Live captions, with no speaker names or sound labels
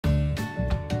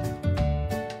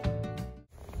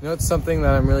You know, it's something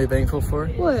that I'm really thankful for.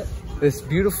 What? This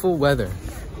beautiful weather.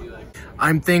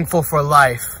 I'm thankful for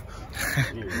life.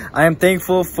 I am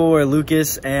thankful for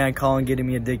Lucas and Colin getting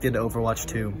me addicted to Overwatch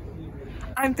 2.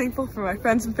 I'm thankful for my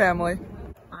friends and family.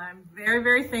 I'm very,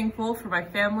 very thankful for my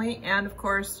family and, of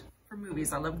course, for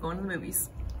movies. I love going to the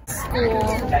movies.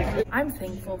 I'm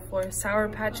thankful for Sour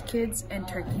Patch Kids and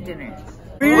turkey dinner.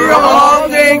 We're all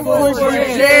thankful for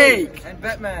Jake and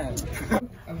Batman.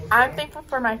 I'm thankful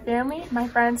for my family, my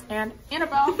friends, and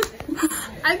Annabelle.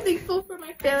 I'm thankful for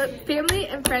my family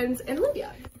and friends and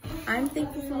Olivia. I'm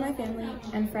thankful for my family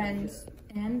and friends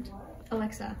and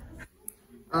Alexa.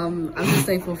 I'm just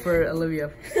thankful for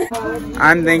Olivia.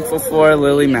 I'm thankful for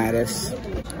Lily Mattis.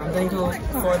 I'm thankful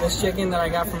for this chicken that I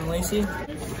got from Lacey.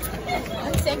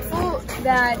 I'm thankful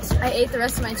that I ate the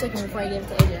rest of my chicken before I gave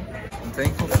it to AJ. I'm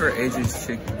thankful for AJ's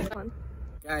chicken.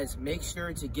 Guys, make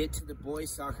sure to get to the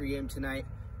boys soccer game tonight.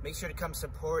 Make sure to come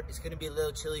support. It's going to be a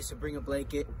little chilly, so bring a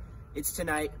blanket. It's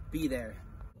tonight. Be there.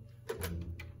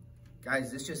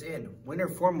 Guys, this just in. Winter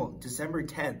Formal, December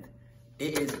 10th.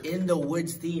 It is in the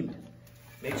woods themed.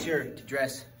 Make sure to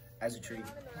dress as a tree.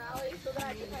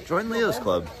 Join Leo's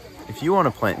Club if you want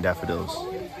to plant daffodils.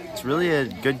 It's really a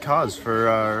good cause for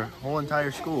our whole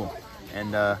entire school,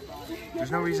 and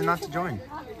there's no reason not to join.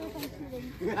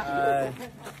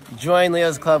 Join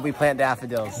Leo's Club. We plant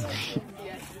daffodils.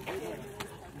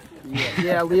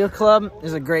 Yeah, Leo Club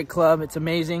is a great club. It's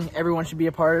amazing. Everyone should be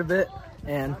a part of it,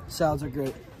 and salads are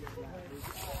great.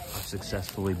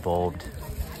 Successfully bulbed.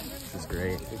 This is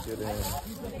great.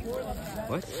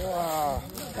 What?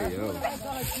 Ayo.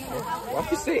 Why do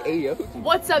you say ayo?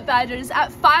 What's up, Badgers?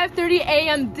 At 5:30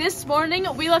 a.m. this morning,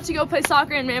 we left to go play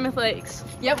soccer in Mammoth Lakes.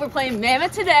 Yep, we're playing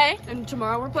Mammoth today, and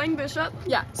tomorrow we're playing Bishop.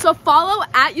 Yeah, so follow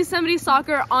at Yosemite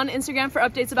Soccer on Instagram for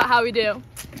updates about how we do.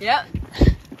 Yep.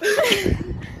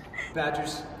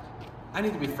 Badgers, I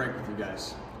need to be frank with you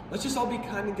guys. Let's just all be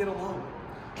kind and get along,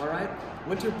 all right?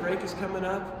 Winter break is coming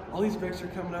up. All these breaks are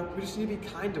coming up. We just need to be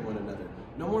kind to one another.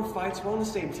 No more fights. We're on the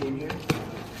same team here.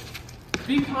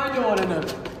 Be kind to one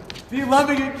another. Be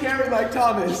loving and caring like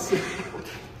Thomas.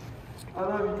 I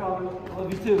love you, Thomas. I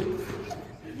love you too.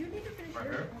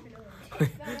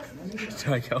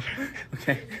 Do I go?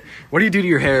 Okay. What do you do to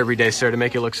your hair every day, sir, to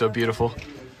make it look so beautiful?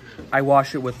 I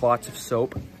wash it with lots of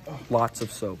soap. Lots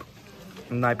of soap.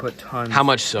 And I put tons. How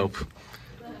much soap?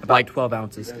 About 12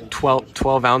 ounces.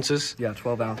 12 ounces? Yeah,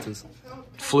 12 ounces.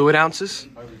 Fluid ounces?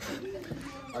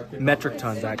 Metric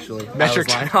tons, actually. Metric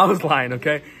tons. I was lying,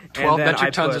 okay? 12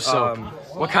 metric tons of soap.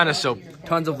 What kind of soap?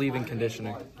 Tons of leave-in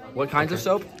conditioner. What kinds of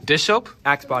soap? Dish soap?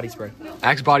 Axe body spray.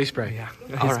 Axe body spray. Yeah.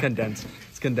 It's condensed.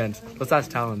 It's condensed. Let's ask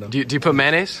Talon, though. Do you put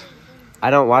mayonnaise?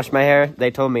 I don't wash my hair.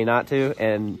 They told me not to,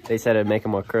 and they said it'd make it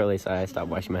more curly, so I stopped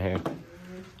washing my hair.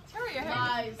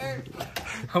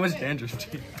 How much dandruff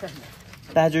do you have?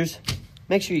 Badgers,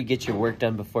 make sure you get your work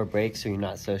done before break so you're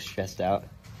not so stressed out.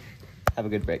 Have a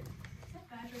good break.